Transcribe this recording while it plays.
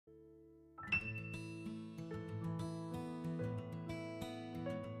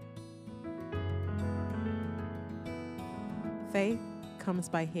Faith comes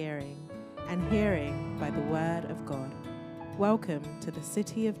by hearing, and hearing by the word of God. Welcome to the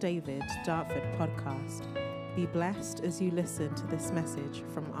City of David Dartford podcast. Be blessed as you listen to this message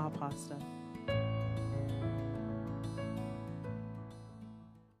from our pastor.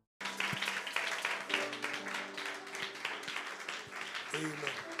 Amen.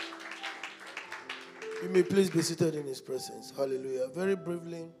 You may please be seated in his presence. Hallelujah. Very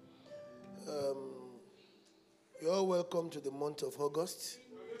briefly, you're all welcome to the month of August.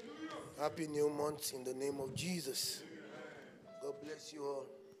 Happy new month in the name of Jesus. God bless you all.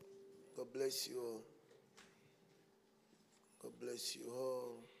 God bless you all. God bless you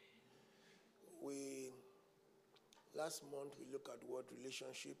all. Last month we looked at what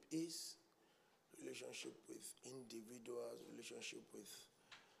relationship is. Relationship with individuals, relationship with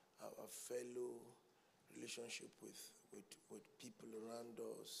our fellow, relationship with people around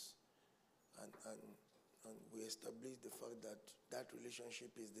us, and we established the fact that that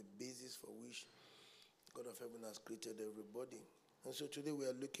relationship is the basis for which God of heaven has created everybody. And so today we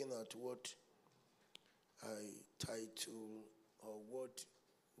are looking at what I title, or what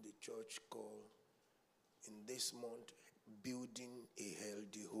the church call in this month, building a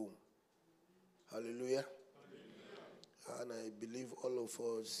healthy home. Hallelujah. And I believe all of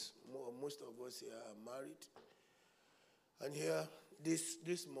us, most of us here are married. And here,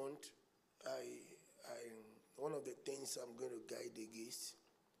 this month, one of the things I'm going to guide against,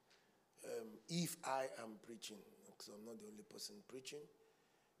 if I am preaching, because I'm not the only person preaching,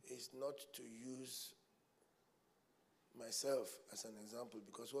 is not to use myself as an example,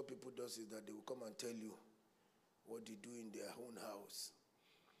 because what people do is that they will come and tell you what they do in their own house,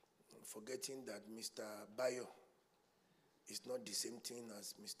 forgetting that Mr. Bayo is not the same thing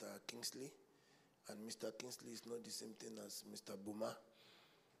as Mr. Kingsley, and Mr. Kingsley is not the same thing as Mr. Buma.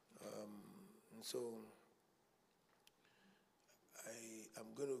 And so I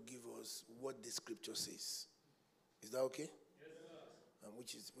am going to give us what the scripture says. Is that okay? Yes, sir. And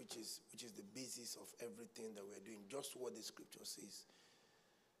which is the basis of everything that we're doing, just what the scripture says.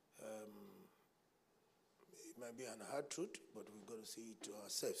 It might be an hard truth, but we've got to say it to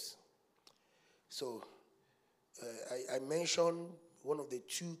ourselves. So I mentioned one of the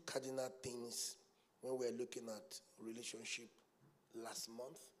two cardinal things when we're looking at relationship last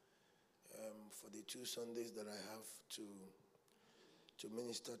month, for the 2 Sundays that I have to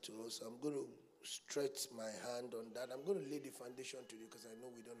minister to us. I'm going to stretch my hand on that. I'm going to lay the foundation today because I know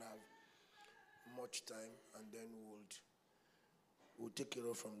we don't have much time, and then we'll take it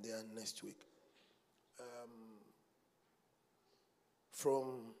off from there next week.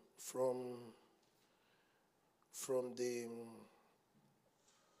 From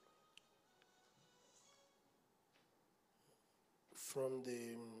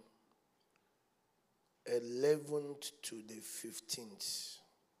the 11th to the 15th,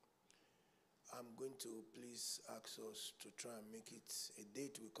 I'm going to please ask us to try and make it a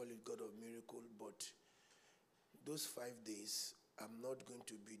date. We call it God of Miracle, but those 5 days, I'm not going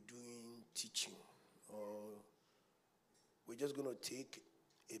to be doing teaching, or we're just going to take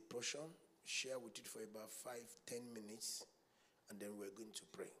a portion, share with it for about 5-10 minutes, and then we're going to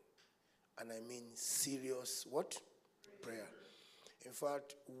pray. And I mean serious what? Prayer. In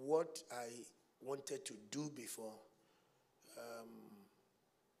fact, what I wanted to do before,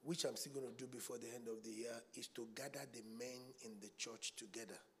 which I'm still going to do before the end of the year, is to gather the men in the church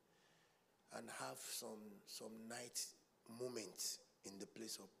together and have some night moments in the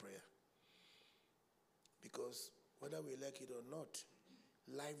place of prayer. Because whether we like it or not,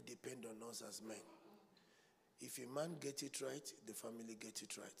 life depends on us as men. If a man gets it right, the family gets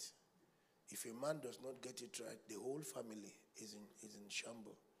it right. If a man does not get it right, the whole family is in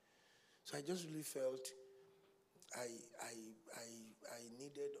shambles. So I just really felt I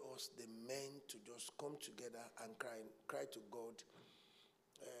needed us, the men, to just come together and cry to God.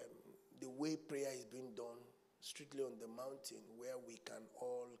 The way prayer is being done, strictly on the mountain, where we can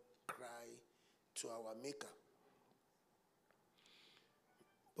all cry to our Maker.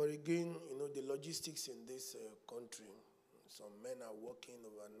 But again, the logistics in this country, some men are working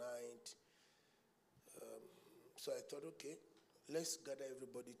overnight. So I thought, okay, let's gather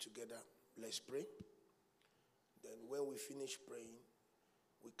everybody together. Let's pray. Then when we finish praying,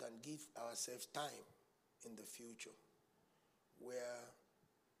 we can give ourselves time in the future where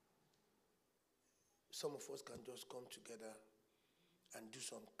some of us can just come together and do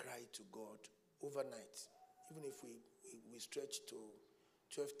some cry to God overnight. Even if we stretch to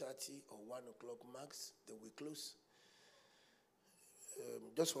 12:30 or 1 o'clock max, then we close.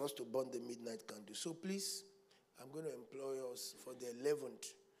 Just for us to burn the midnight candle. So please, I'm going to employ us for the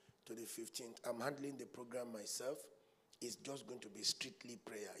 11th to the 15th. I'm handling the program myself. it's just going to be strictly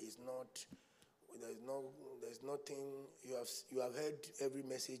prayer. It's not, there's nothing, you have heard every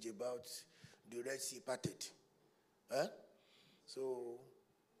message about the Red Sea parted. Huh? So,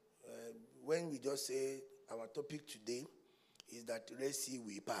 when we just say our topic today is that Red Sea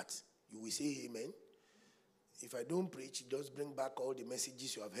will part, you will say amen. If I don't preach, just bring back all the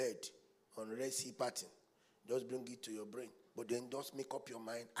messages you have heard on Red Sea parting. Just bring it to your brain. But then just make up your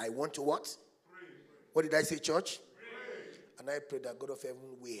mind. I want to what? Pray. What did I say, church? Pray. And I pray that God of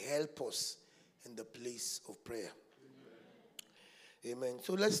heaven will help us in the place of prayer. Amen.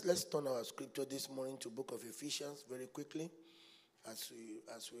 So let's turn our scripture this morning to book of Ephesians very quickly as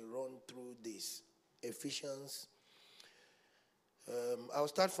we run through this. Ephesians. I'll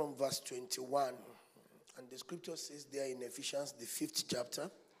start from verse 21. And the scripture says there in Ephesians, the 5th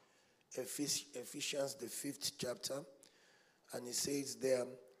chapter. Ephesians, the 5th chapter. And it says there,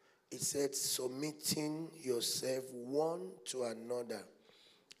 it said, submitting yourself one to another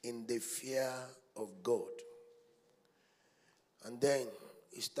in the fear of God. And then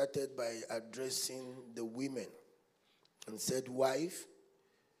he started by addressing the women and said, wife,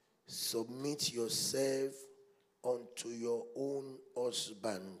 submit yourself unto your own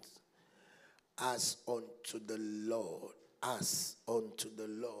husband as unto the Lord. As unto the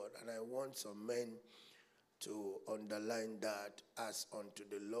Lord. And I want some men to underline that, as unto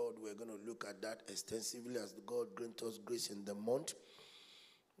the Lord. We're going to look at that extensively as God grant us grace in the month.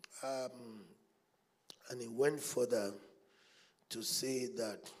 And he went further to say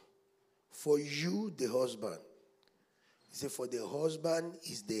that for you, the husband, he said, for the husband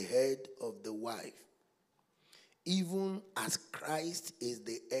is the head of the wife, even as Christ is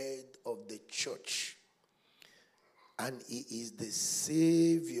the head of the church, and he is the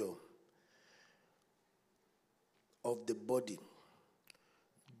Savior of the body.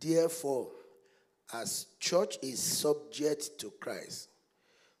 Therefore, as church is subject to Christ,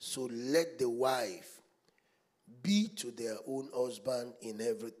 so let the wife be to their own husband in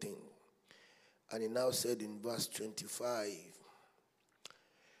everything. And he now said in verse 25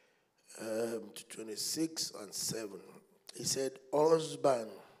 to 26 and 7, he said,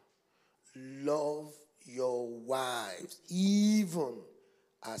 husband, love your wives, even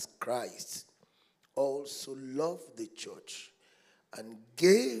as Christ also loved the church and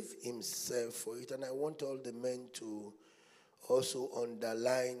gave himself for it. And I want all the men to also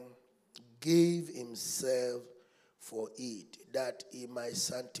underline, gave himself for it, that he might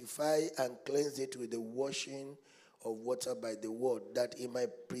sanctify and cleanse it with the washing of water by the word, that he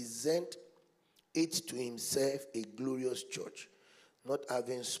might present it to himself a glorious church, not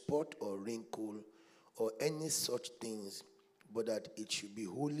having spot or wrinkle or any such things, but that it should be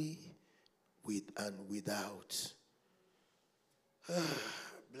holy with and without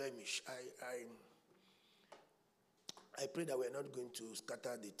blemish. I pray that we're not going to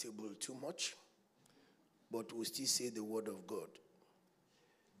scatter the table too much, but we'll still say the word of God.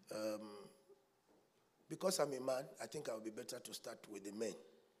 Because I'm a man, I think I would be better to start with the men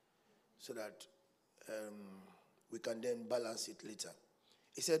so that we can then balance it later.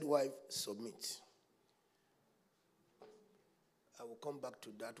 He said, wife, submit. I will come back to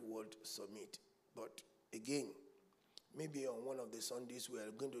that word, submit. But again, maybe on one of the Sundays we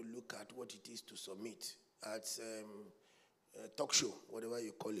are going to look at what it is to submit at a talk show, whatever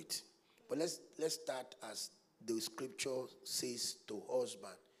you call it. But let's start as the scripture says to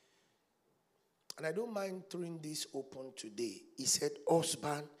husband. And I don't mind throwing this open today. He said,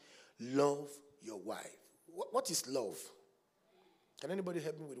 husband, love your wife. What is love? Can anybody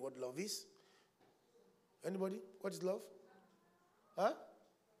help me with what love is? Anybody? What is love? Huh?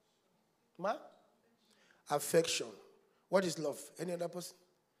 Ma? Affection. What is love? Any other person?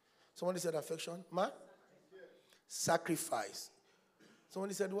 Somebody said affection. Ma? Sacrifice.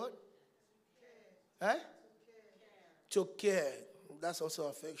 Somebody said what? Eh? To care. That's also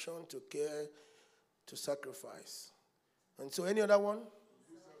affection, to care, to sacrifice. And so any other one?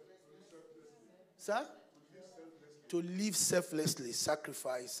 Sir? To live selflessly.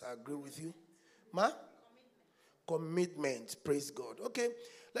 Sacrifice. I agree with you. Ma? Commitment. Praise God. Okay.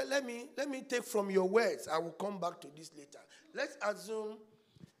 Let me take from your words. I will come back to this later. Let's assume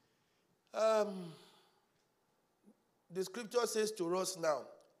the scripture says to us now,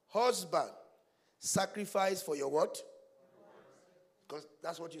 husband, sacrifice for your what? Because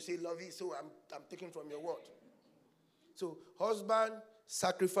that's what you say love is, so I'm taking from your word. So, husband,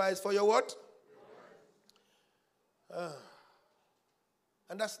 sacrifice for your what?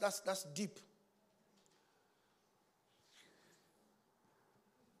 And that's deep.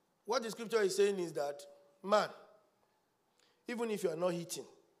 What the scripture is saying is that, man, even if you are not eating,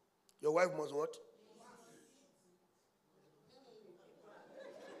 your wife must what?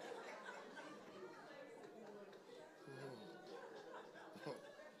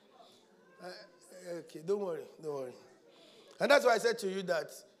 Okay, don't worry. And that's why I said to you that,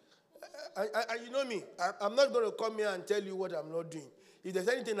 you know me, I'm not going to come here and tell you what I'm not doing. If there's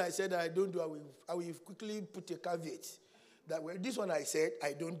anything I said that I don't do, I will quickly put a caveat that, well, this one I said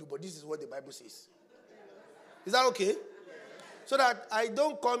I don't do, but this is what the Bible says. Is that okay? So that I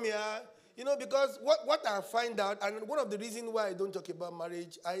don't come here, because what I find out, and one of the reasons why I don't talk about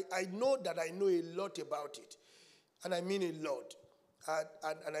marriage, I know that I know a lot about it. And I mean a lot.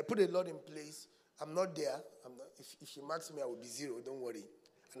 And I put a lot in place. I'm not there. If she marks me, I will be 0. Don't worry.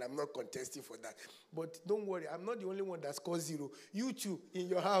 And I'm not contesting for that. But don't worry. I'm not the only one that scores 0. You too, in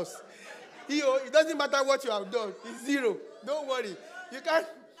your house. It doesn't matter what you have done. It's 0. Don't worry. You can't.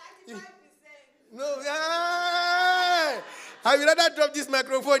 No. I will rather drop this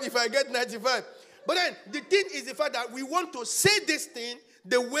microphone if I get 95. But then, the thing is the fact that we want to say this thing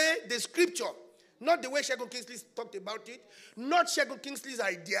the way the scripture, not the way Segun Kingsley talked about it, not Segun Kingsley's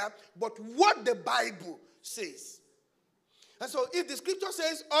idea, but what the Bible says. And so if the scripture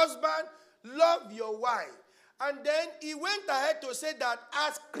says, husband, love your wife, and then he went ahead to say that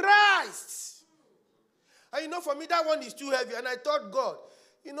as Christ. And for me, that one is too heavy. And I thought, God,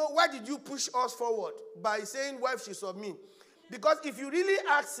 why did you push us forward by saying wife should submit? Because if you really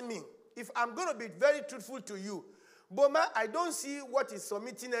ask me, if I'm going to be very truthful to you, Boma, I don't see what is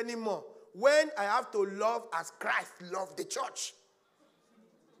submitting anymore when I have to love as Christ loved the church.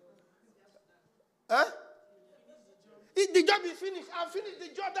 Huh? The job is finished. I've finished the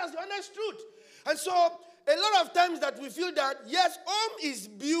job. That's the honest truth. And so, a lot of times that we feel that, yes, home is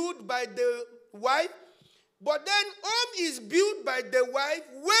built by the wife, but then home is built by the wife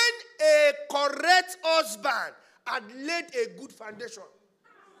when a correct husband had laid a good foundation.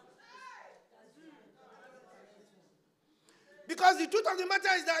 Because the truth of the matter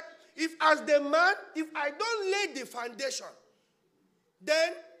is that if as the man, if I don't lay the foundation,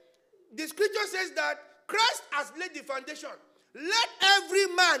 then the scripture says that Christ has laid the foundation. Let every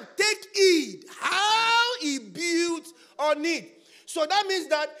man take heed how he builds on it. So that means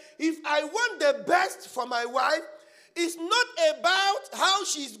that if I want the best for my wife, it's not about how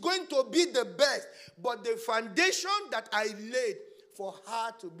she's going to be the best, but the foundation that I laid for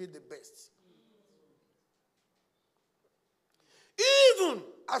her to be the best. Even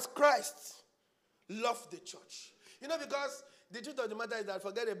as Christ loved the church. Because the truth of the matter is that,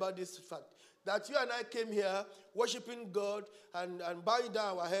 forget about this fact, that you and I came here worshiping God and bowing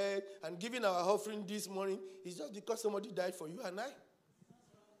down our head and giving our offering this morning is just because somebody died for you and I.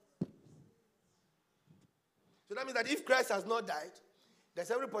 So that means that if Christ has not died, there's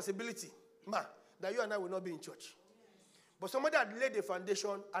every possibility, that you and I will not be in church. But somebody had laid a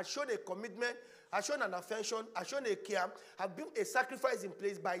foundation, had shown a commitment, has shown an affection, has shown a care, has built a sacrifice in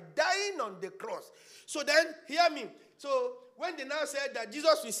place by dying on the cross. So then, hear me. So when they now said that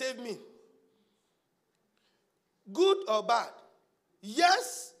Jesus will save me, good or bad,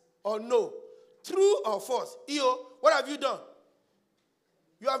 yes or no, true or false, what have you done?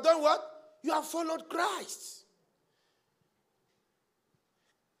 You have done what? You have followed Christ.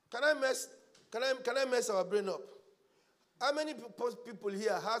 Can I mess our brain up? How many people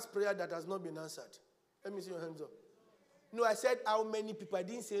here has prayer that has not been answered? Let me see your hands up. No, I said how many people. I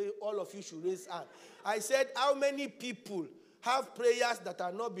didn't say all of you should raise hand. I said how many people have prayers that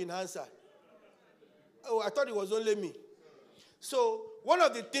are not being answered. Oh, I thought it was only me. So one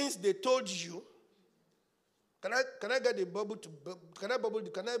of the things they told you. Can I get the bubble to? Can I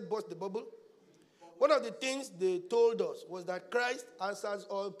burst the bubble? One of the things they told us was that Christ answers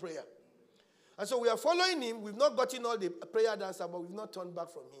all prayer. And so we are following him. We've not gotten all the prayer answer, but we've not turned back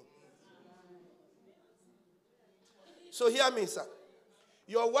from him. So hear me, sir.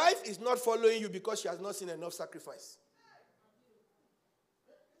 Your wife is not following you because she has not seen enough sacrifice.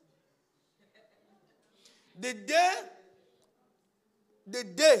 The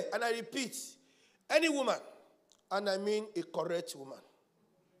day, and I repeat, any woman, and I mean a correct woman,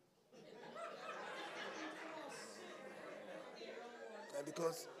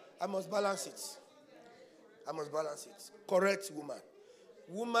 because I must balance it. Correct woman.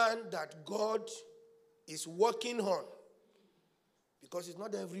 Woman that God is working on. Because it's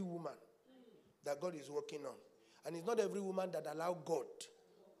not every woman that God is working on. And it's not every woman that allows God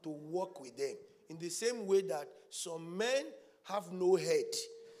to work with them. In the same way that some men have no head.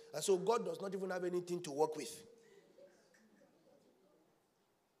 And so God does not even have anything to work with.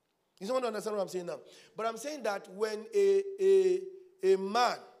 You don't understand what I'm saying now? But I'm saying that when a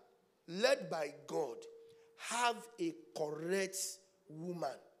man led by God have a correct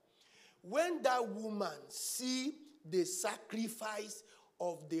woman, when that woman see the sacrifice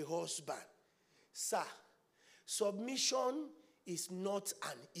of the husband, sir, submission is not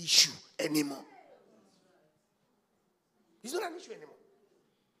an issue anymore. It's not an issue anymore.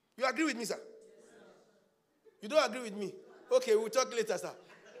 You agree with me, sir? You don't agree with me? Okay, we'll talk later, sir.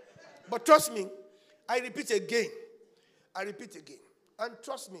 But trust me, I repeat again. And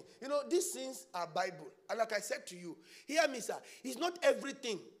trust me, these things are Bible. And like I said to you, hear me, sir. It's not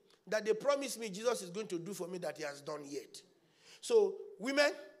everything that they promise me Jesus is going to do for me that he has done yet. So,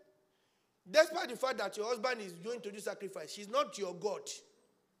 women, despite the fact that your husband is going to do sacrifice, she's not your God.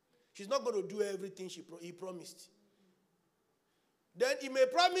 She's not going to do everything he promised. Then he may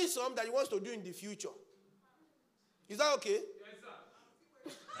promise some that he wants to do in the future. Is that okay? Yes, sir.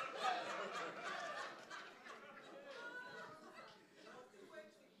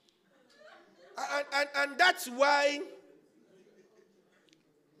 And that's why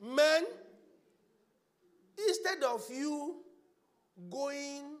men, instead of you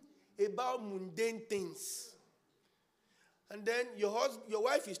going about mundane things, and then your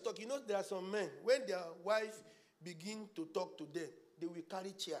wife is talking. There are some men, when their wife begin to talk to them, they will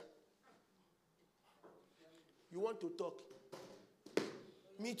carry chair. You want to talk?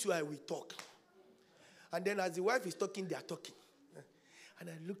 Me too, I will talk. And then as the wife is talking, they are talking. And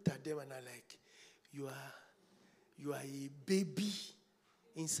I looked at them and I'm like, you are a baby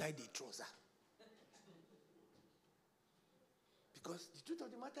inside a trouser. Because the truth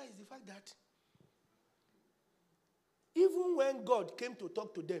of the matter is the fact that even when God came to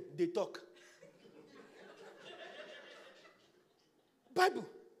talk to them, they talk. Bible.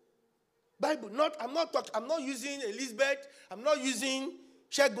 I'm not using Elizabeth. I'm not using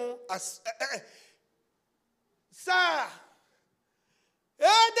Shegun as Sir.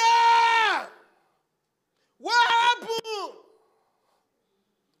 Ada! What happened?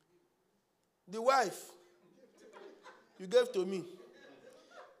 The wife you gave to me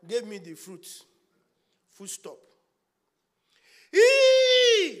gave me the fruits. Full stop.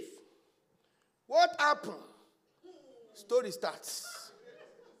 Eve! What happened? Story starts.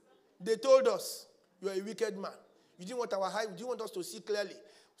 They told us, you are a wicked man. You didn't want our eye, you didn't want us to see clearly.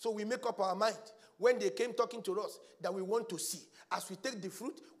 So we make up our mind. When they came talking to us, that we want to see. As we take the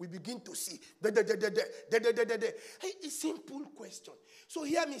fruit, we begin to see. Hey, a simple question. So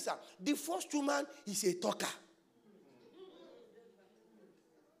hear me, sir. The first woman is a talker.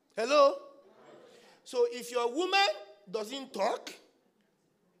 Hello? So if your woman doesn't talk,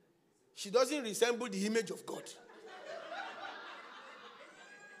 she doesn't resemble the image of God.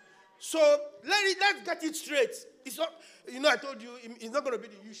 So let's get it straight. It's not, I told you, it's not going to be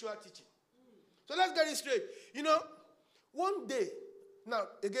the usual teaching. So let's get it straight. One day, now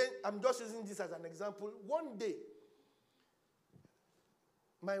again, I'm just using this as an example. One day,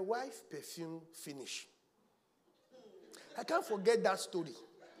 my wife's perfume finished. I can't forget that story.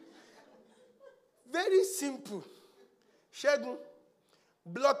 Very simple. Shegun,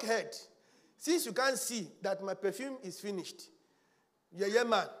 blockhead. Since you can't see that my perfume is finished, yeah,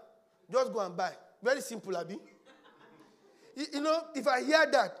 man, just go and buy. Very simple, Abi. If I hear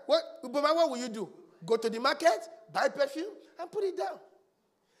that, what will you do? Go to the market, buy perfume, and put it down.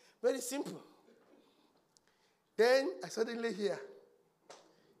 Very simple. Then I suddenly hear,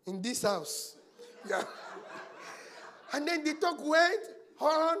 in this house. Yeah. And then the talk went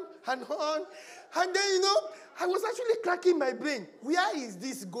on and on. And then, I was actually cracking my brain. Where is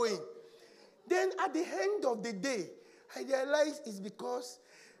this going? Then at the end of the day, I realized it's because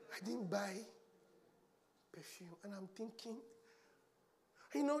I didn't buy perfume. And I'm thinking,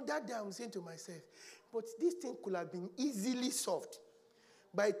 that day I'm saying to myself, but this thing could have been easily solved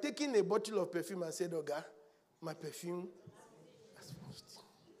by taking a bottle of perfume and said, Oga, my perfume has finished.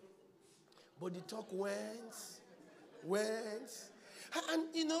 But the talk went. And,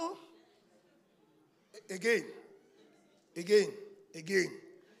 again.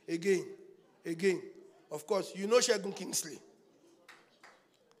 Of course, Shegun Kingsley.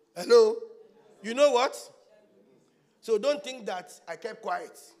 Hello? You know what? So don't think that I kept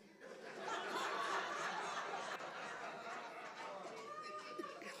quiet.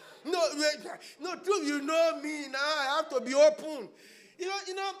 No, truth, you know me now. I have to be open.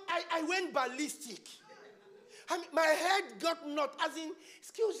 I went ballistic. My head got knocked, as in,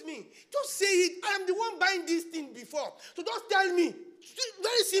 excuse me, just say it. I am the one buying this thing before. So just tell me.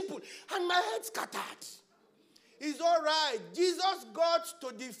 Very simple. And my head scattered. It's all right. Jesus got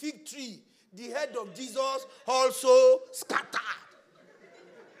to the fig tree. The head of Jesus also scattered.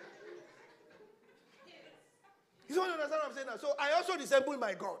 You don't understand what I'm saying now? So I also resemble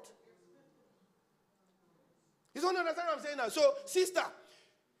my God. You don't understand what I'm saying now? So, sister,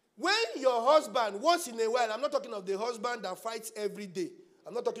 when your husband, once in a while, I'm not talking of the husband that fights every day.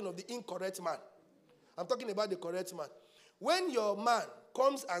 I'm not talking of the incorrect man. I'm talking about the correct man. When your man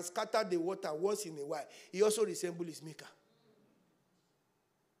comes and scatters the water once in a while, he also resembles his maker.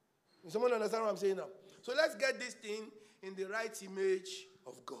 Someone understand what I'm saying now? So let's get this thing in the right image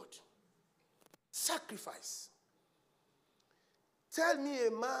of God. Sacrifice. Tell me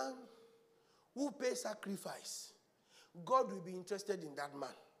a man who pays sacrifice. God will be interested in that man.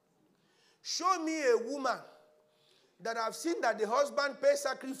 Show me a woman that I've seen that the husband pays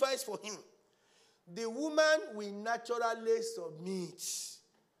sacrifice for him. The woman will naturally submit.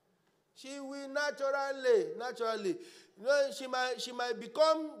 She will naturally. You know, she might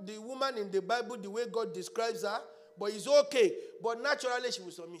become the woman in the Bible the way God describes her, but it's okay. But naturally she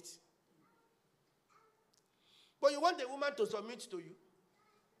will submit. But you want a woman to submit to you.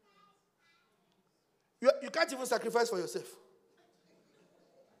 You can't even sacrifice for yourself.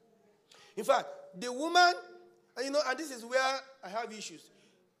 In fact, the woman, and this is where I have issues.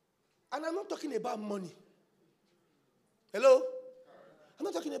 And I'm not talking about money. Hello? I'm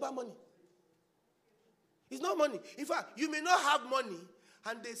not talking about money. It's not money. In fact, you may not have money,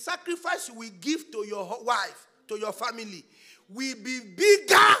 and the sacrifice you will give to your wife, to your family, will be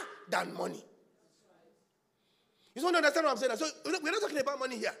bigger than money. You don't understand what I'm saying? So we're not talking about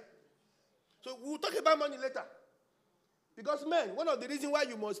money here. So we'll talk about money later. Because men, one of the reasons why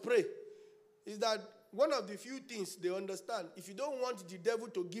you must pray is that one of the few things they understand, if you don't want the devil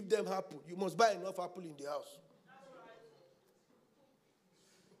to give them apple, you must buy enough apple in the house.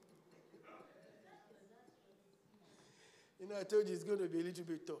 I told you it's going to be a little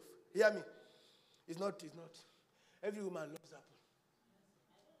bit tough. Hear me? It's not. Every woman loves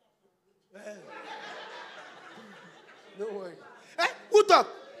apple. Don't worry. Who talk?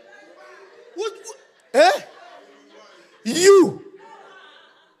 Who? You.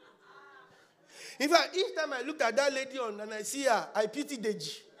 In fact, each time I look at that lady and I see her, I pity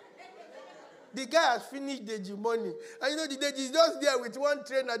Deji. The guy has finished Deji money. And the Deji is just there with one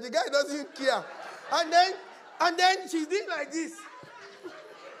trainer. The guy doesn't care. And then she's doing like this.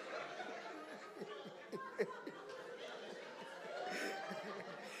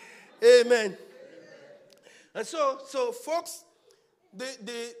 Amen. And so folks,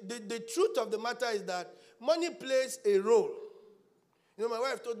 the truth of the matter is that money plays a role. My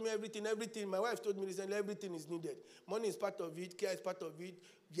wife told me everything. My wife told me recently everything is needed. Money is part of it. Care is part of it.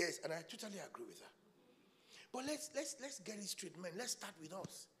 Yes, and I totally agree with her. But let's get it straight, man. Let's start with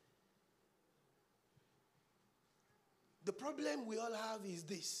us. The problem we all have is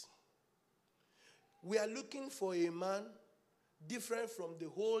this. We are looking for a man different from the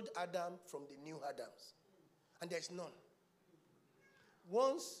old Adam, from the new Adams. And there's none.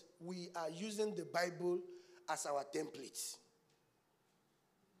 Once we are using the Bible as our template.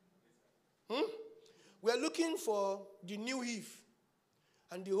 We are looking for the new Eve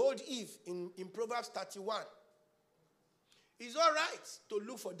and the old Eve in Proverbs 31. It's all right to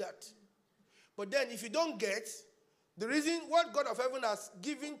look for that. But then if you don't get, the reason what God of heaven has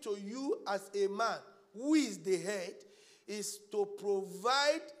given to you as a man, who is the head, is to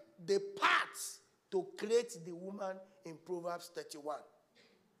provide the parts to create the woman in Proverbs 31.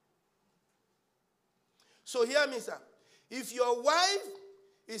 So hear me, sir. If your wife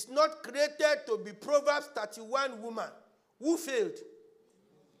is not created to be Proverbs 31 woman, who failed?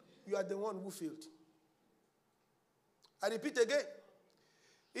 You are the one who failed. I repeat again.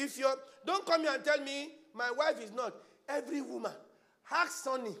 Don't come here and tell me my wife is not. Every woman. Ask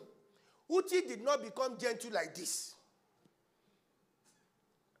Sonny. Uti did not become gentle like this.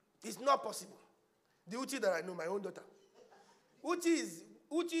 It's not possible. The Uti that I know, my own daughter. Uti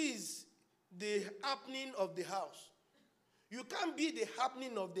is the happening of the house. You can't be the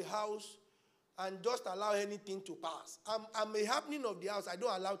happening of the house and just allow anything to pass. I'm a happening of the house. I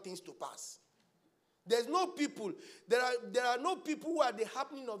don't allow things to pass. There's no people. There are no people who are the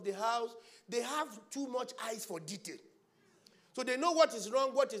happening of the house. They have too much eyes for detail. So they know what is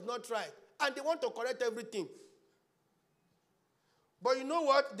wrong, what is not right. And they want to correct everything. But you know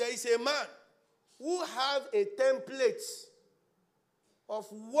what? There is a man who have a template of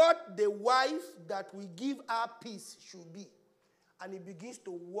what the wife that will give her peace should be. And he begins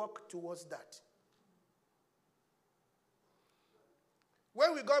to work towards that.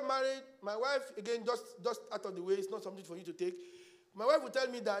 When we got married, my wife, again, just out of the way, it's not something for you to take. My wife would tell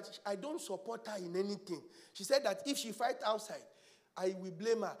me that I don't support her in anything. She said that if she fights outside, I will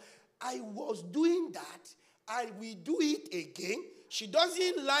blame her. I was doing that. I will do it again. She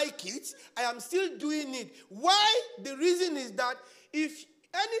doesn't like it. I am still doing it. Why? The reason is that if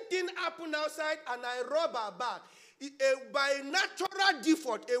anything happens outside and I rob her back, by natural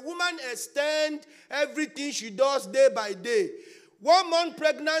default, a woman extends everything she does day by day. 1 month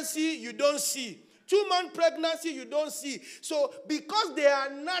pregnancy, you don't see. 2 month pregnancy, you don't see. So, because they are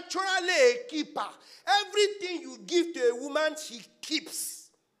naturally a keeper, everything you give to a woman, she keeps.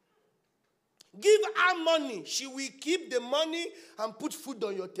 Give her money. She will keep the money and put food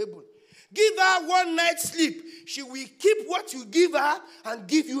on your table. Give her one night's sleep. She will keep what you give her and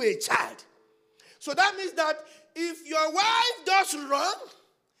give you a child. So that means that if your wife does wrong,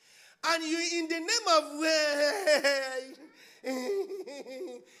 and you in the name of,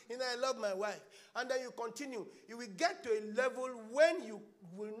 I love my wife, and then you continue, you will get to a level when you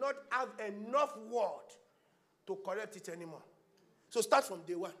will not have enough word to correct it anymore. So start from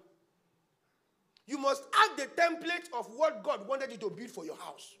day one. You must have the template of what God wanted you to build for your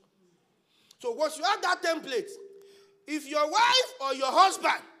house. So once you have that template, if your wife or your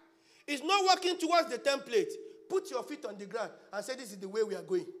husband is not working towards the template, put your feet on the ground and say, this is the way we are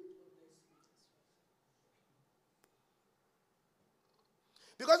going.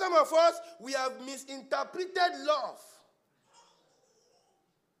 Because some of us, we have misinterpreted love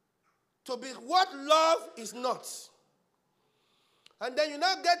to be what love is not. And then you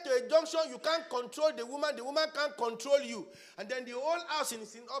now get to a junction, you can't control the woman can't control you. And then the whole house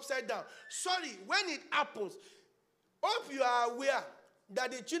is upside down. Sorry, when it happens, hope you are aware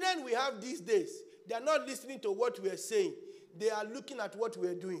that the children we have these days, they are not listening to what we are saying. They are looking at what we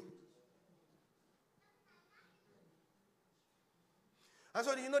are doing. And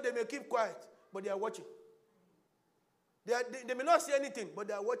so, they may keep quiet, but they are watching. They may not say anything, but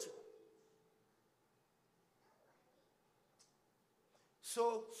they are watching.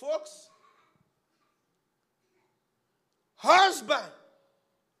 So, folks, husband,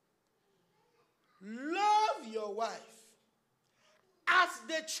 love your wife as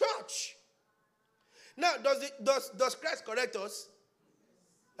the church. Now, does Christ correct us?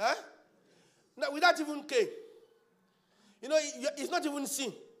 Huh? Now, without even Cain. It's not even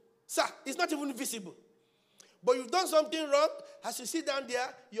seen. Sir, it's not even visible. But you've done something wrong. As you sit down there,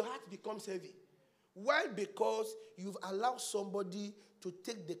 your heart becomes heavy. Why? Because you've allowed somebody to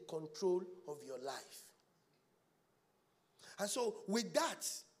take the control of your life. And so, with that,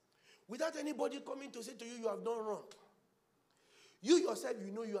 without anybody coming to say to you, you have done wrong. You yourself,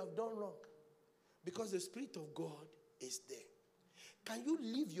 you have done wrong. Because the Spirit of God is there. Can you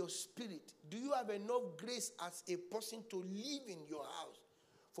leave your spirit? Do you have enough grace as a person to live in your house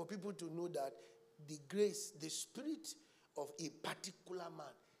for people to know that the grace, the spirit of a particular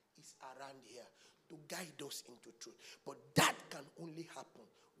man is around here to guide us into truth? But that can only happen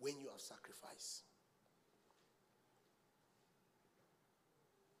when you have sacrificed.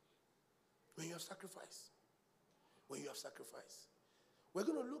 When you have sacrificed. When you have sacrificed. We're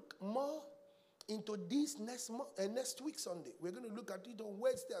going to look more into this next week Sunday. We're going to look at it on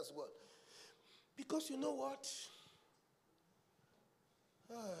Wednesday as well. Because you know what?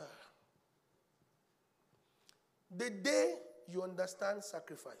 The day you understand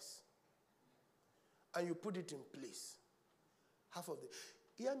sacrifice and you put it in place, half of the...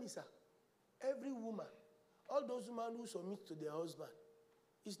 Hear me, sir. Every woman, all those women who submit to their husband,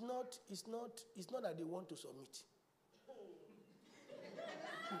 it's not that they want to submit.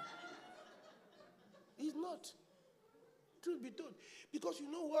 It's not. Truth be told. Because you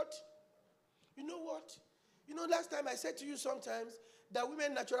know what? Last time I said to you sometimes that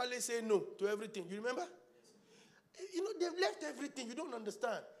women naturally say no to everything. You remember? They've left everything. You don't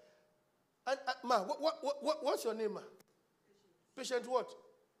understand. And ma, what's your name, ma? Patient what?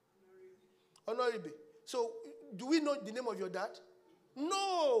 Honorable. So, do we know the name of your dad?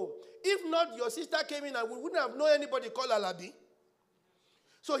 No. If not, your sister came in and we wouldn't have known anybody called Alabi.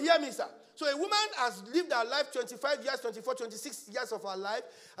 So hear me, sir. So a woman has lived her life 25 years, 24, 26 years of her life,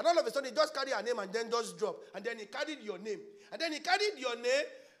 and all of a sudden he just carry her name and then just drop. And then he carried your name. And then he carried your name,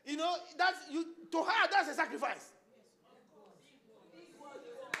 to her, that's a sacrifice.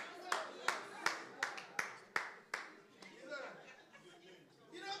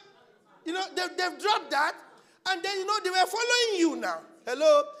 They've dropped that, and then, they were following you now.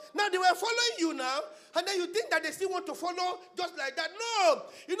 Hello? Now they were following you now, and then you think that they still want to follow just like that. No.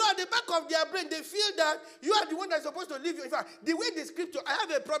 At the back of their brain, they feel that you are the one that's supposed to leave you. In fact, the way the scripture, I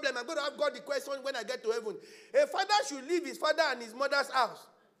have a problem. I'm going to have God the question when I get to heaven. A father should leave his father and his mother's house.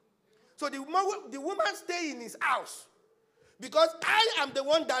 So the woman stay in his house. Because I am the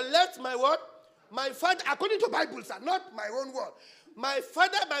one that left my what? My father, according to Bible, sir, not my own word. My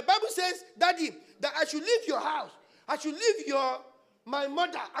father, my Bible says, Daddy, that I should leave your house. I should leave my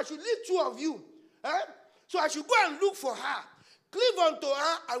mother. I should leave two of you. So I should go and look for her. Cleave unto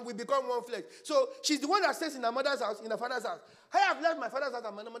her and we become one flesh. So she's the one that stays in her mother's house, in her father's house. I have left my father's house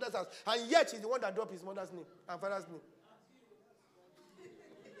and my mother's house. And yet she's the one that dropped his mother's name and father's name.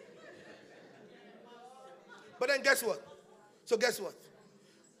 But then guess what?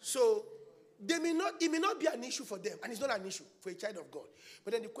 So it may not be an issue for them, and it's not an issue for a child of God.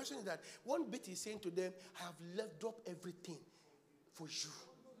 But then the question is that one bit is saying to them, I have dropped everything for you,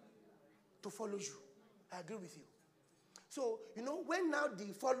 to follow you. I agree with you. So, when now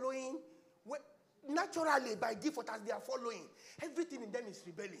the following, naturally, by default, as they are following, everything in them is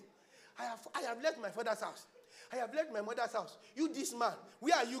rebelling. I have left my father's house. I have left my mother's house. You, this man,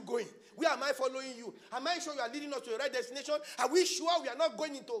 where are you going? Where am I following you? Am I sure you are leading us to the right destination? Are we sure we are not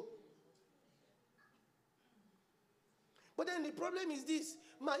going into... But then the problem is this.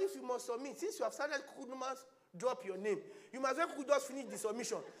 Man, if you must submit, since you have started, you must drop your name. You must just finish the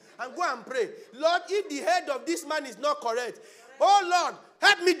submission and go and pray. Lord, if the head of this man is not correct, oh Lord,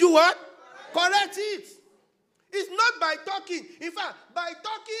 help me do what? Correct it. It's not by talking. In fact, by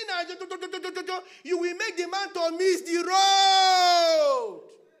talking, you will make the man to miss the road.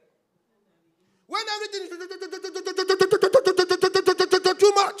 When everything is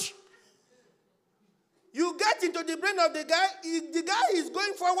too much, you get into the brain of the guy. The guy is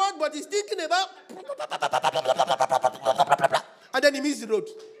going forward, but he's thinking about, and then he misses the road.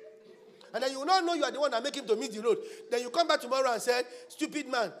 And then you will not know you are the one that make him to miss the road. Then you come back tomorrow and say, stupid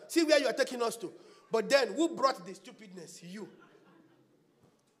man, see where you are taking us to. But then, who brought the stupidness? You.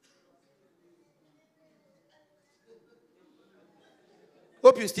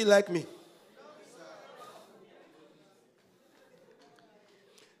 Hope you still like me.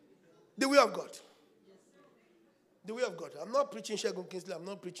 The way of God. The way of God. I'm not preaching Segun Kingsley. I'm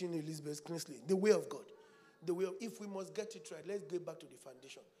not preaching Elizabeth Kingsley. The way of God. The way of, if we must get it right, let's get back to the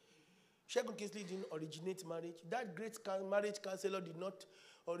foundation. Segun Kingsley didn't originate marriage. That great marriage counselor did not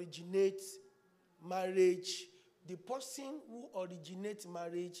originate marriage. The person who originates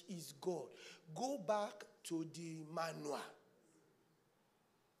marriage is God. Go back to the manual.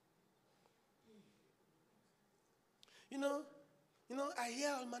 I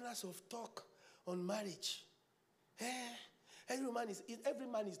hear all manners of talk on marriage. Every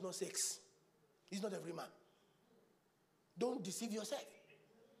man is not sex. It's not every man. Don't deceive yourself.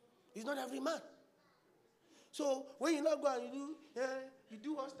 It's not every man. So when you not go and you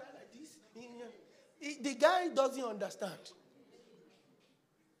do one style like this, the guy doesn't understand.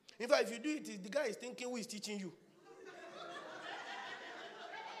 In fact, if you do it, the guy is thinking who is teaching you.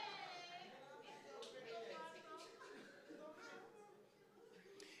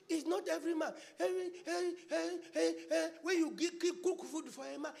 It's not every man. When you cook food for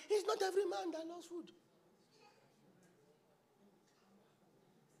a man, it's not every man that loves food.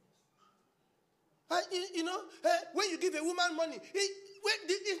 When you give a woman money,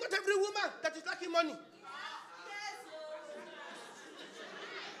 it's not every woman that is lacking money.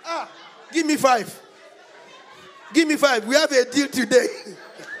 Give me 5. Give me 5. We have a deal today.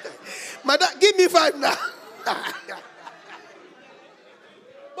 Madam, give me 5 now.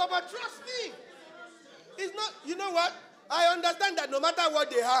 But trust me, it's not, you know what? I understand that no matter what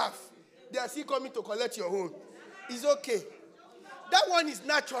they have, they are still coming to collect your own. It's okay. That one is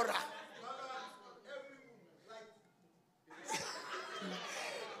natural.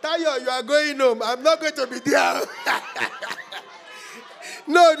 Tayo, you are going home. I'm not going to be there.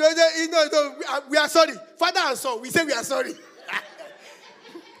 No, we are sorry. Father and son, we say we are sorry.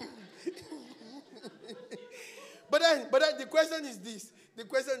 But then the question is this. The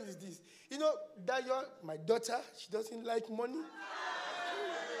question is this. Dayo, my daughter, she doesn't like money.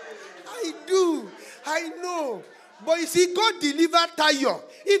 I do. I know. But you see, God delivered Tayo.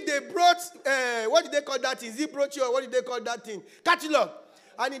 If they brought, what did they call that? Is it brochure or what did they call that thing? Catalog.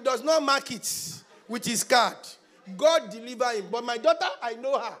 And he does not mark it with his card. God delivered him. But my daughter, I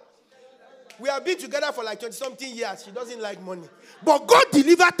know her. We have been together for like 20-something years. She doesn't like money. But God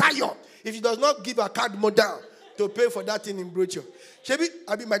delivered Tayo if he does not give her card more down to pay for that thing in brochure. Shebi,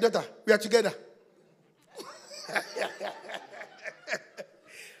 I be my daughter. We are together.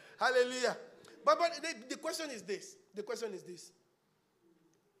 Hallelujah. But the question is this. The question is this.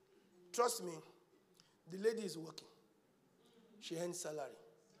 Trust me, the lady is working. She earns salary.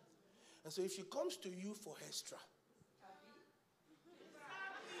 And so if she comes to you for extra.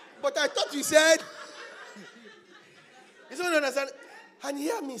 But I thought you said. You don't understand. And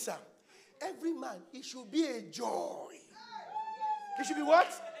hear me, sir. Every man, it should be a joy. It should be what?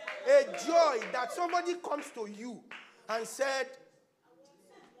 A joy that somebody comes to you and said,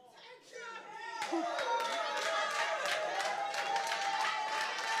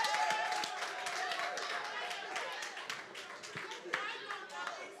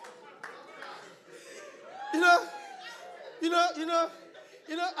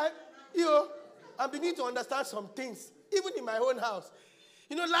 I'm beginning to understand some things, even in my own house.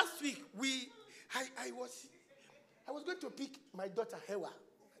 Last week I was going to pick my daughter Hewa.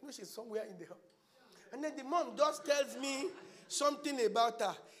 I know she's somewhere in the house. And then the mom just tells me something about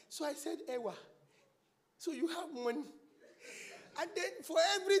her. So I said, Ewa, so you have money. And then for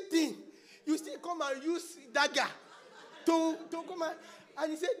everything, you still come and use dagger to come and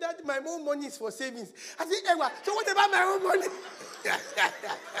he said that my own money is for savings. I said, Ewa, so what about my own money?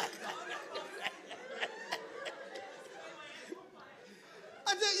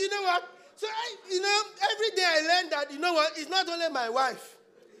 I said, you know what? So, every day I learned that, you know what? It's not only my wife.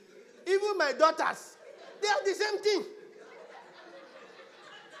 Even my daughters. They are the same thing.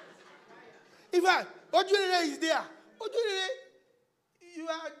 In fact, Ojurere is there. Ojurere, you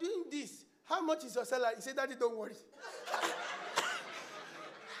are doing this. How much is your salary? He said, Daddy, don't worry.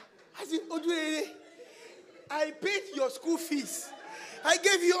 I said, Ojurere, I paid your school fees. I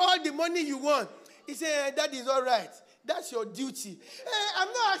gave you all the money you want. He said, that is all right. That's your duty. I'm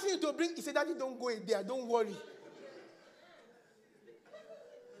not asking you to bring. He said, Daddy, don't go in there. Don't worry.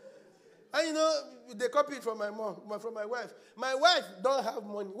 And they copy it from my mom, from my wife. My wife don't have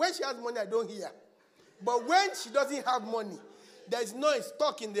money. When she has money, I don't hear. But when she doesn't have money, there's noise,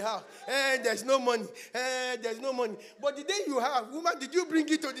 talk in the house. There's no money. There's no money. But the day you have, woman, did you bring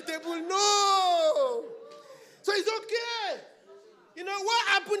it to the table? No. So it's okay. What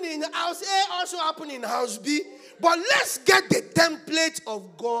happened in house A also happened in house B. But let's get the template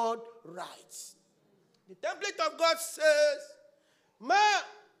of God right. The template of God says, man,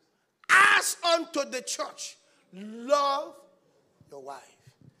 as unto the church, love your wife.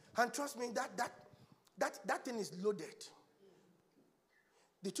 And trust me, that thing is loaded.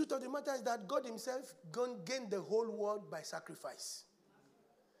 The truth of the matter is that God himself gained the whole world by sacrifice.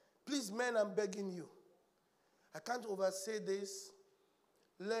 Please, men, I'm begging you. I can't oversay this.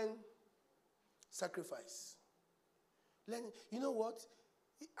 Learn sacrifice. Learn. You know what?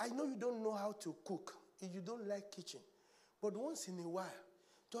 I know you don't know how to cook. You don't like kitchen. But once in a while,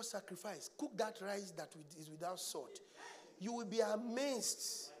 just sacrifice. Cook that rice that is without salt. You will be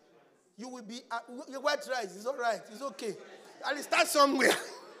amazed. You will be... white rice is all right. It's okay. I'll start somewhere.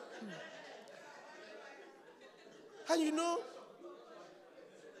 And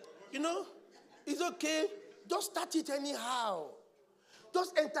it's okay. Just start it anyhow.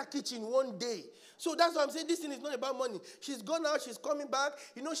 Just enter kitchen one day. So that's why I'm saying this thing is not about money. She's gone out, she's coming back.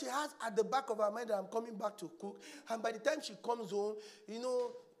 She has at the back of her mind that I'm coming back to cook. And by the time she comes home,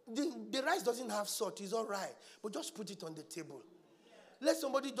 the rice doesn't have salt. It's all right. But just put it on the table. Let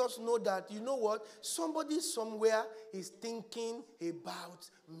somebody just know that, you know what? Somebody somewhere is thinking about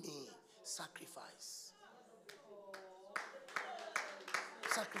me. Sacrifice.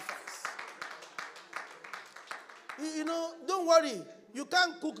 Sacrifice. Don't worry. You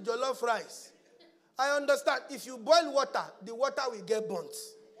can't cook jollof rice. I understand. If you boil water, the water will get burnt.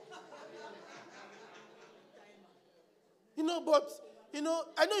 But, I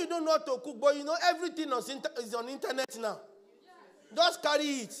know you don't know how to cook, but, everything is on internet now. Just carry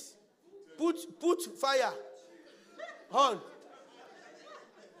it. Put fire on.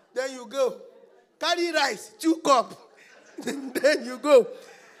 Then you go. Carry rice, 2 cups. Then you go.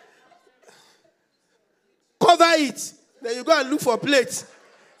 Cover it. Then you go and look for plates.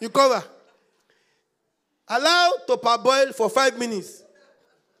 You cover. Allow to parboil for 5 minutes.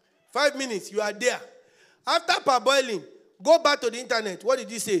 5 minutes, you are there. After parboiling, go back to the internet. What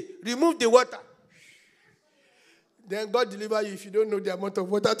did he say? Remove the water. Then God deliver you if you don't know the amount of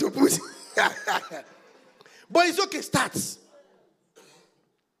water to put. But it's okay, start. Is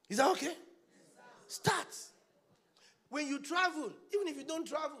that okay? Start. When you travel, even if you don't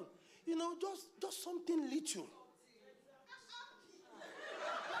travel, just something little.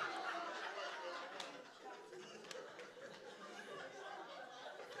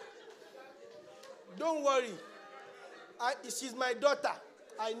 Don't worry. She's my daughter.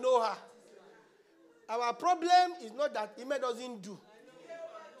 I know her. Our problem is not that Ime doesn't do.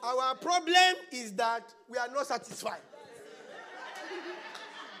 Our problem is that we are not satisfied.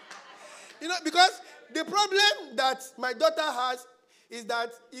 Because the problem that my daughter has is that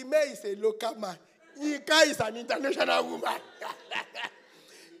Ime is a local man. Ika is an international woman.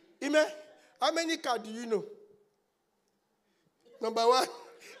 Ime, how many cars do you know? Number 1,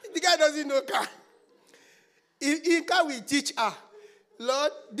 the guy doesn't know car. Ika will teach her.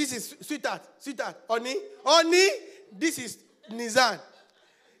 Lord, this is sweetheart, honey, this is Nizan.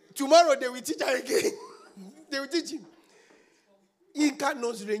 Tomorrow they will teach her again. They will teach him. Ika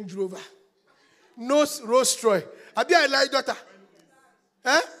knows Range Rover, knows Rolls Royce. Abi I lie, daughter?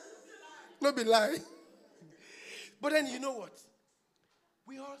 No be lie. But then you know what?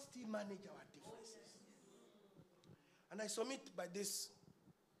 We all still manage our differences. And I submit by this,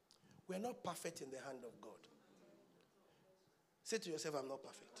 we are not perfect in the hand of God. Say to yourself, I'm not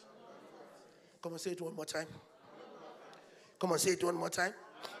perfect. Come on, say it one more time. Come on, say it one more time.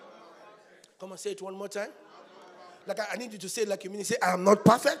 Come on, say it one more time. Like I need you to say it like you mean it. Say, I am not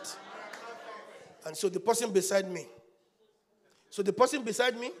perfect. And so the person beside me. So the person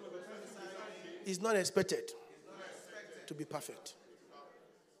beside me is not expected to be perfect.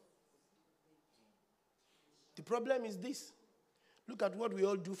 The problem is this. Look at what we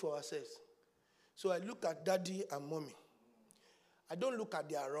all do for ourselves. So I look at daddy and mommy. I don't look at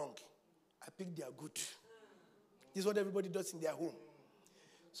their wrong. I pick their good. This is what everybody does in their home.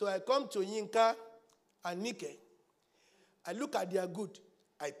 So I come to Yinka and Nike. I look at their good.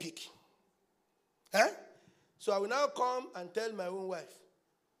 I pick. So I will now come and tell my own wife,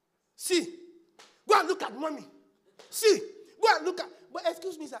 see, go and look at mommy. See, go and look at. But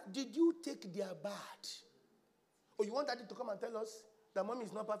excuse me, sir, did you take their bath? Or you want daddy to come and tell us that mommy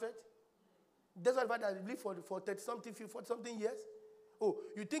is not perfect? That's why father lived for 30-something, 40-something years. Oh,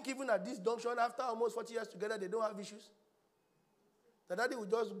 you think even at this junction, after almost 40 years together, they don't have issues? The daddy will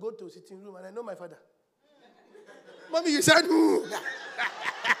just go to a sitting room, and I know my father. Mommy, you said, ooh.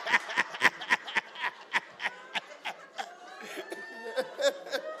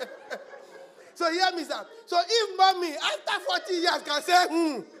 So hear me, sir. So if mommy, after 40 years, can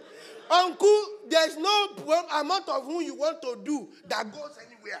say, uncle, there's no amount of whom you want to do that goes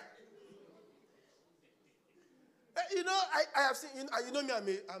anywhere. You know, I have seen, you know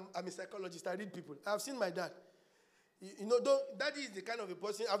me, I'm a psychologist. I read people. I have seen my dad. You know, daddy is the kind of a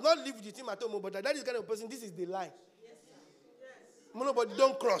person, I've not lived with him at home, but daddy is the kind of a person, this is the line. Yes. Nobody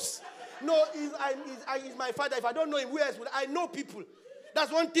don't cross. No, he's my father. If I don't know him, who else would I know people?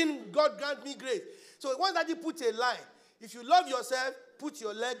 That's one thing God grant me grace. So once daddy puts a line, if you love yourself, put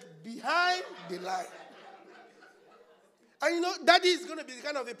your leg behind the line. And you know, daddy is going to be the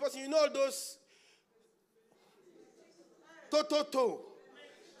kind of a person, you know those toe.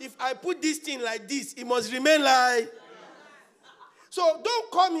 If I put this thing like this, it must remain like. So don't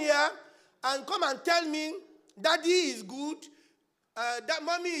come here and come and tell me daddy is good, that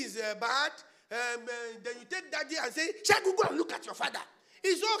mommy is bad. Then you take daddy and say, Shegu, go and look at your father.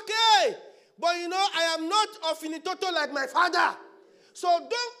 It's okay. But you know, I am not ofinitoto like my father. So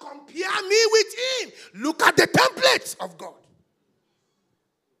don't compare me with him. Look at the templates of God.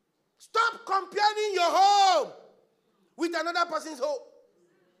 Stop comparing your home with another person's home.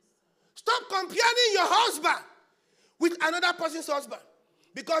 Stop comparing your husband with another person's husband.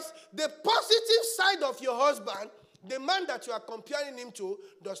 Because the positive side of your husband, the man that you are comparing him to,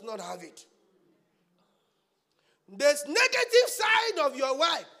 does not have it. The negative side of your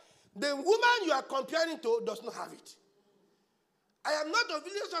wife, the woman you are comparing to, does not have it. I am not of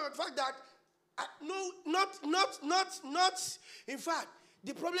the fact that, not. In fact,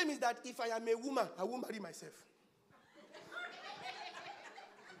 the problem is that if I am a woman, I won't marry myself.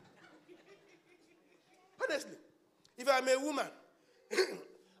 Honestly, if I'm a woman,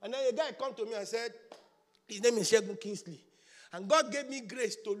 and then a guy come to me and said, his name is Shegu Kingsley, and God gave me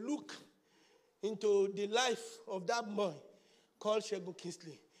grace to look into the life of that boy called Shegu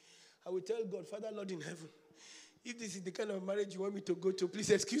Kingsley, I will tell God, Father, Lord in heaven, if this is the kind of marriage you want me to go to, please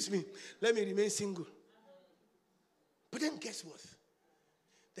excuse me. Let me remain single. But then guess what?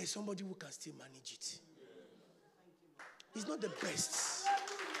 There's somebody who can still manage it. He's not the best.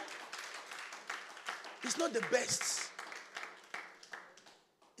 It's not the best.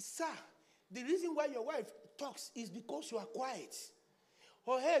 Sir, the reason why your wife talks is because you are quiet.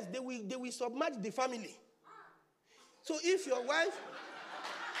 Or else they will submerge the family. So if your wife...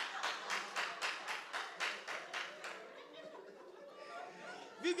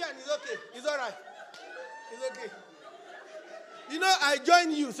 Vivian is okay. It's all right. It's okay. You know, I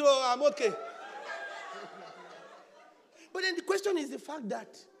joined you, so I'm okay. But then the question is the fact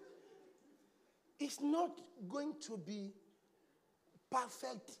that it's not going to be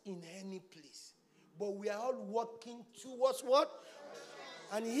perfect in any place. But we are all working towards what?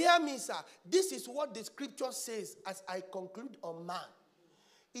 And hear me, sir. This is what the scripture says as I conclude on man.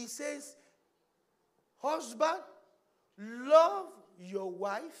 It says, husband, love your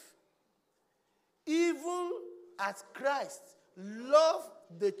wife, even as Christ loved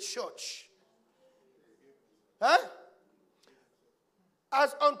the church.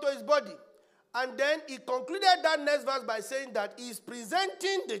 As unto his body. And then he concluded that next verse by saying that he is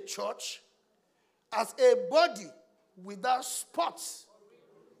presenting the church as a body without spots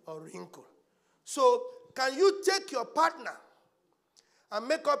or wrinkle. So, can you take your partner and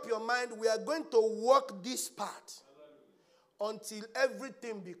make up your mind, we are going to walk this part until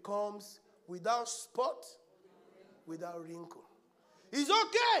everything becomes without spot, without wrinkle. It's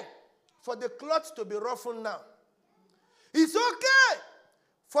okay for the cloth to be ruffled now. It's okay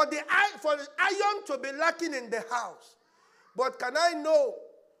for the iron to be lacking in the house. But can I know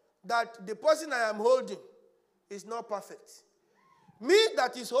that the person I am holding is not perfect? Me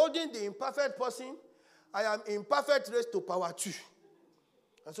that is holding the imperfect person, I am imperfect raised to power 2.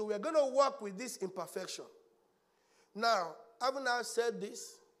 And so we are going to work with this imperfection. Now, having now said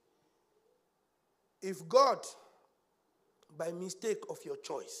this, if God, by mistake of your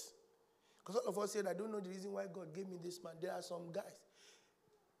choice, because all of us said, I don't know the reason why God gave me this man. There are some guys,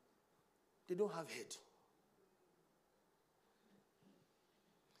 they don't have head.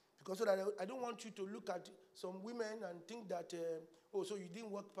 Because so that I don't want you to look at some women and think that, so you didn't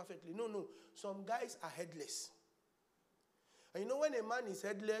work perfectly. No. Some guys are headless. And you know when a man is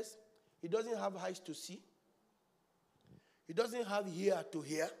headless, he doesn't have eyes to see. He doesn't have ear to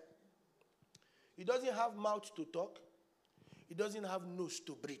hear. He doesn't have mouth to talk. He doesn't have nose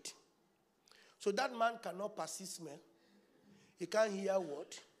to breathe. So that man cannot perceive smell. He can't hear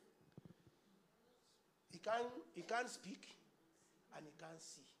word. He can't speak. And he can't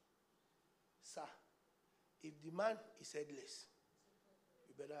see. Sir, if the man is headless,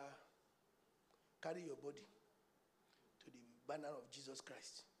 you better carry your body to the banner of Jesus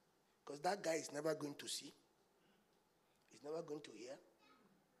Christ. Because that guy is never going to see. He's never going to hear.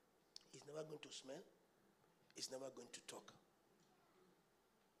 He's never going to smell. He's never going to talk.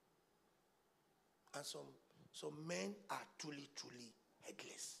 And some men are truly, truly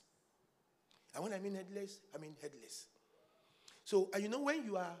headless. And when I mean headless, I mean headless. So, and you know when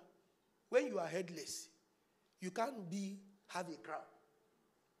you are headless, you can't have a crown.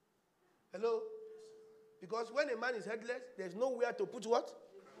 Hello? Because when a man is headless, there's nowhere to put what?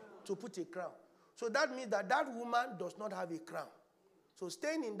 To put a crown. So that means that woman does not have a crown. So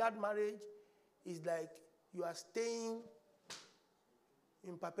staying in that marriage is like you are staying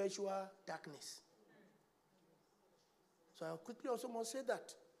in perpetual darkness. So I quickly also must say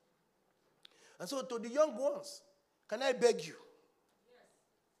that. And so to the young ones, can I beg you?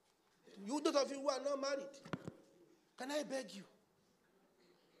 You, those of you who are not married, can I beg you?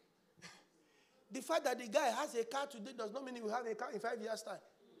 The fact that the guy has a car today does not mean he will have a car in 5 years' time.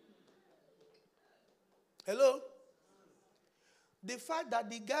 Hello? The fact that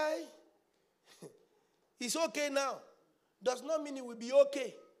the guy is okay now does not mean he will be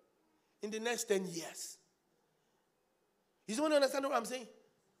okay in the next 10 years. You want to understand what I'm saying?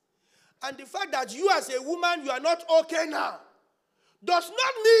 And the fact that you as a woman, you are not okay now, does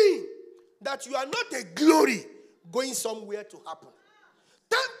not mean that you are not a glory going somewhere to happen.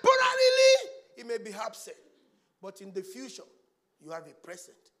 Temporarily, it may be absent. But in the future, you have a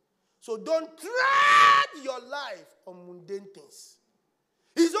present. So don't tread your life on mundane things.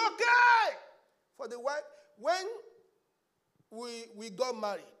 It's okay for the wife. When we got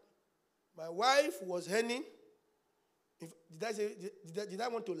married, my wife was earning. Did I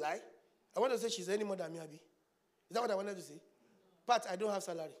want to lie? I want to say she's earning more than me, Abi. Is that what I wanted to say? But I don't have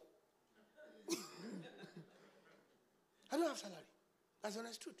salary. I don't have salary. That's the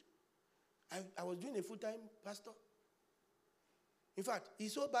honest truth. I was doing a full-time pastor. In fact,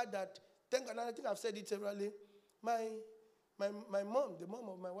 it's so bad that, and I think I've said it severally, my mom, the mom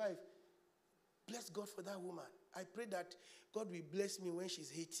of my wife, bless God for that woman. I pray that God will bless me when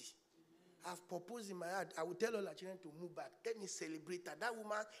she's 80. I've proposed in my heart, I will tell all our children to move back. Let me celebrate her. That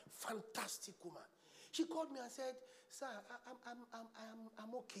woman, fantastic woman. She called me and said, sir,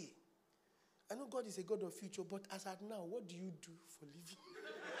 I'm okay. I know God is a God of future, but as at now, what do you do for living?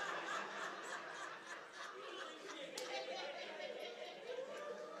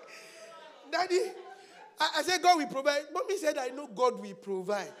 Daddy, I said God will provide. Mommy said, I know God will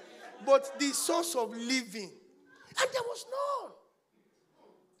provide. But the source of living. And there was none.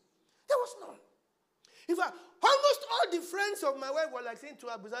 There was none. In fact, almost all the friends of my wife were like saying to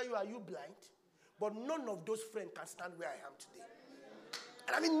her, Buzayo, are you blind? But none of those friends can stand where I am today.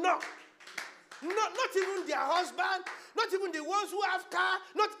 And I mean, no. Not even their husband, not even the ones who have car,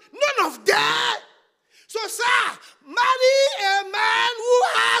 none of them. So, sir, marry a man who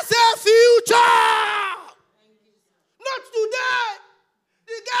has a future. Not today.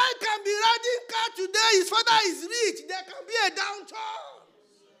 The guy can be riding car today. His father is rich. There can be a downturn.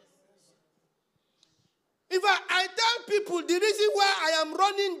 In fact, I tell people the reason why I am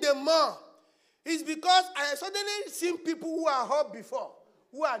running the mall is because I have suddenly seen people who are up before,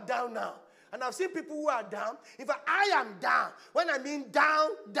 who are down now. And I've seen people who are down. In fact, I am down. When I mean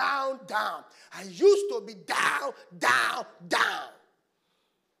down, down, down. I used to be down, down, down.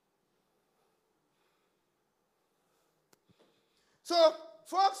 So,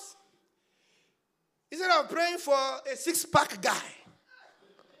 folks, instead of praying for a six-pack guy,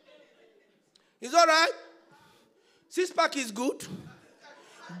 it's all right. Six-pack is good.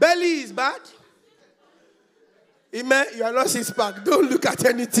 Belly is bad. Amen. You are not six-pack. Don't look at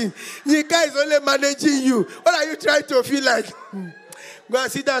anything. Yinka is only managing you. What are you trying to feel like? Go and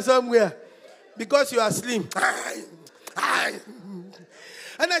sit down somewhere. Because you are slim.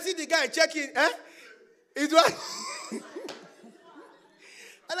 And I see the guy checking. It's what?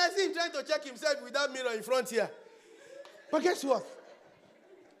 And I see him trying to check himself with that mirror in front here. But guess what?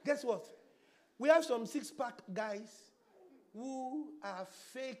 Guess what? We have some six-pack guys who are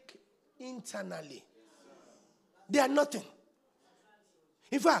fake internally. They are nothing.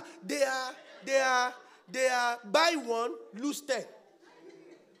 In fact, they are buy one, lose 10.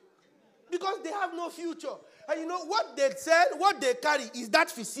 Because they have no future. And you know what they sell, what they carry is that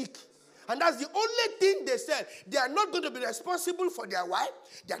physique. And that's the only thing they sell. They are not going to be responsible for their wife.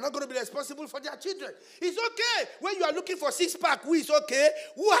 They are not going to be responsible for their children. It's okay when you are looking for six-pack, who is okay,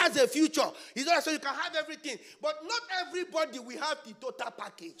 who has a future. It's all right, so you can have everything. But not everybody will have the total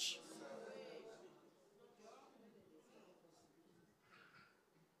package.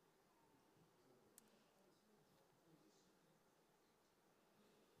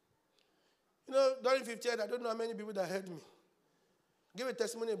 You know, during 58, I don't know how many people that heard me. Give a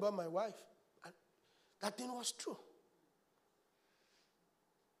testimony about my wife. And that thing was true.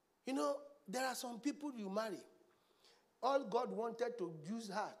 You know, there are some people you marry. All God wanted to use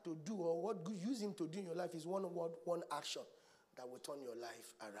her to do, or what use him to do in your life, is one word, one action that will turn your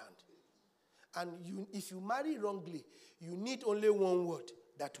life around. And if you marry wrongly, you need only one word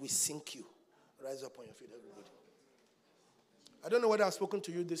that will sink you. Rise up on your feet, everybody. I don't know whether I've spoken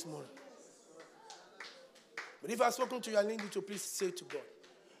to you this morning. But if I've spoken to you, I need you to please say to God,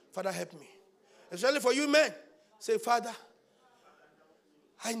 Father, help me. Especially for you men. Say, Father,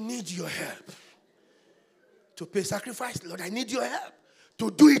 I need your help to pay sacrifice. Lord, I need your help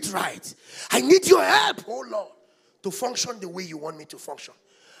to do it right. I need your help, oh Lord, to function the way you want me to function.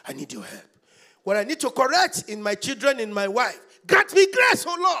 I need your help. What I need to correct in my children, in my wife, grant me grace,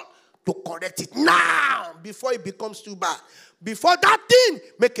 oh Lord, to correct it now before it becomes too bad. Before that thing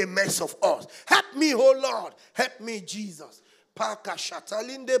make a mess of us. Help me, oh Lord. Help me, Jesus. Paka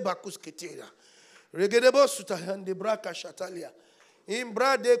shatalinde bakusketera. Regedebo sutahande braka shatalia.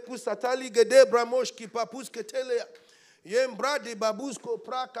 Imbra de kusatali gede bramoshki papusketelea. Yembra de babusko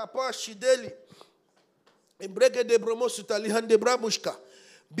praka pashideli. Imbrege de bromosutali hande bramushka.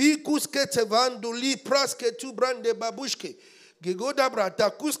 Bikuskete vanduli praske tu brande babushke. Gegoda brata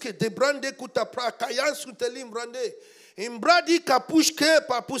kuske de brande kuta praka yansutelim brande. Imbradi kapushke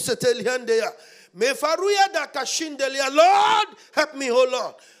papuseteliandeya. Mefaruya da kashindelia. Lord, help me, oh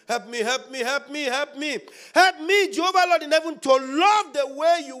Lord. Help me, help me, help me, help me. Help me, Jehovah Lord in heaven, to love the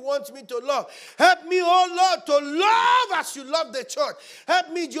way you want me to love. Help me, oh Lord, to love as you love the church.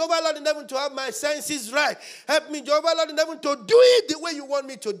 Help me, Jehovah Lord in heaven, to have my senses right. Help me, Jehovah Lord in heaven, to do it the way you want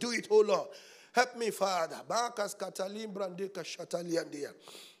me to do it, oh Lord. Help me, Father. Bakas katalim brandeka shataliandeya.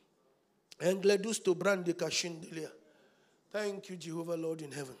 Engledus to brandeka shindelia. Thank you, Jehovah, Lord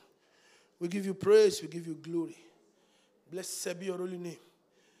in heaven. We give you praise. We give you glory. Blessed be your holy name.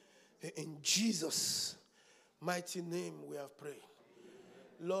 In Jesus' mighty name we have prayed.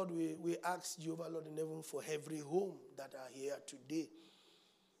 Lord, we ask Jehovah, Lord in heaven, for every home that are here today,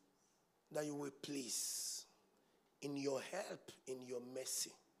 that you will please, in your help, in your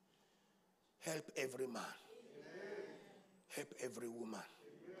mercy, help every man. Amen. Help every woman.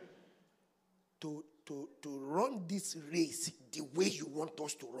 Amen. To run this race the way you want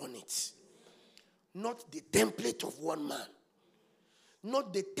us to run it. Not the template of one man.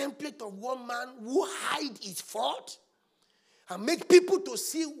 Not the template of one man who hide his fault and make people to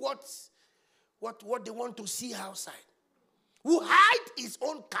see what they want to see outside. Who hide his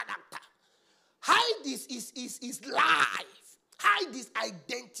own character. Hide his life. Hide his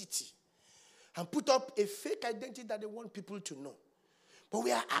identity. And put up a fake identity that they want people to know. But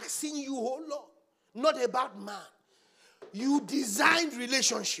we are asking you, oh Lord, not about man. You designed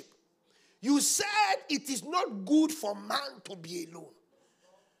relationship. You said it is not good for man to be alone.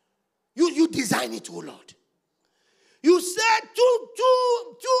 You design it, oh Lord. You said two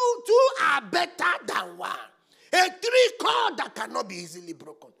are better than one. A three-cord that cannot be easily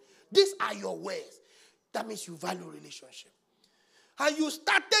broken. These are your ways. That means you value relationship. And you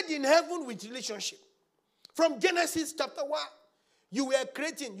started in heaven with relationship. From Genesis chapter 1, you were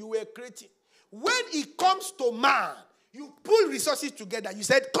creating. When it comes to man, you pull resources together. You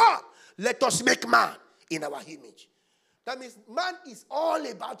said, come, let us make man in our image. That means man is all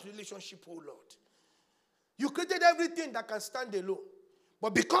about relationship, oh Lord. You created everything that can stand alone.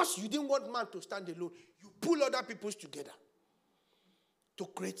 But because you didn't want man to stand alone, you pull other peoples together to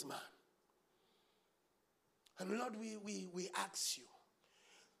create man. And Lord, we ask you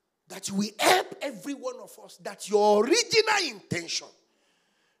that you will help every one of us, that your original intention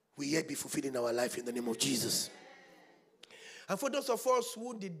will yet be fulfilled in our life in the name of Jesus. And for those of us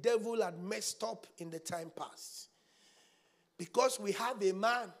who the devil had messed up in the time past, because we have a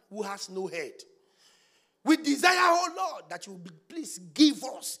man who has no head, we desire, oh Lord, that you will please give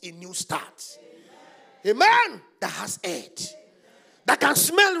us a new start. Amen. A man that has head, that can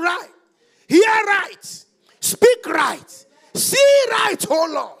smell right, hear right, speak right, see right, oh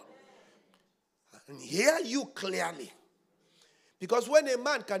Lord, and hear you clearly. Because when a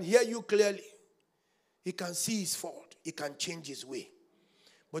man can hear you clearly, he can see his fault, he can change his way.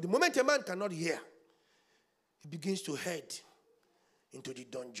 But the moment a man cannot hear, he begins to head into the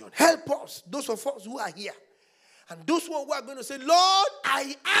dungeon. Help us, those of us who are here, and those who are going to say, Lord,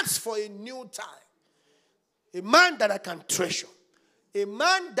 I ask for a new time. A man that I can treasure. A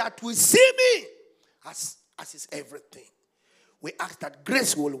man that will see me as is everything. We ask that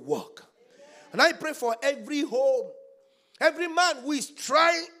grace will work. And I pray for every home, every man who is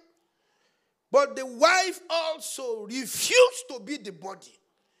trying, but the wife also refused to be the body.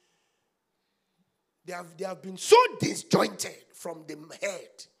 They have been so disjointed from the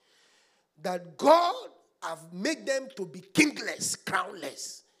head that God have made them to be kingless,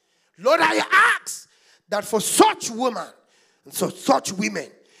 crownless. Lord, I ask that for such women and such women,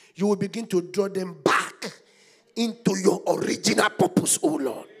 you will begin to draw them back into your original purpose, oh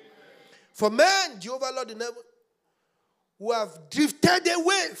Lord. For men, Jehovah Lord in heaven, who have drifted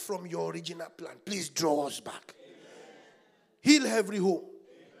away from your original plan, please draw us back. Amen. Heal every home.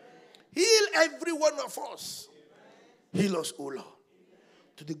 Amen. Heal every one of us. Amen. Heal us, O Lord. Amen.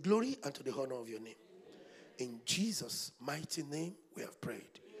 To the glory and to the honor of your name. Amen. In Jesus' mighty name we have prayed.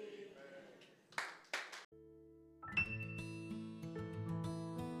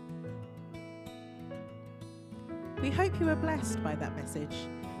 We hope you were blessed by that message.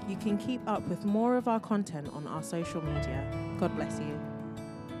 You can keep up with more of our content on our social media. God bless you.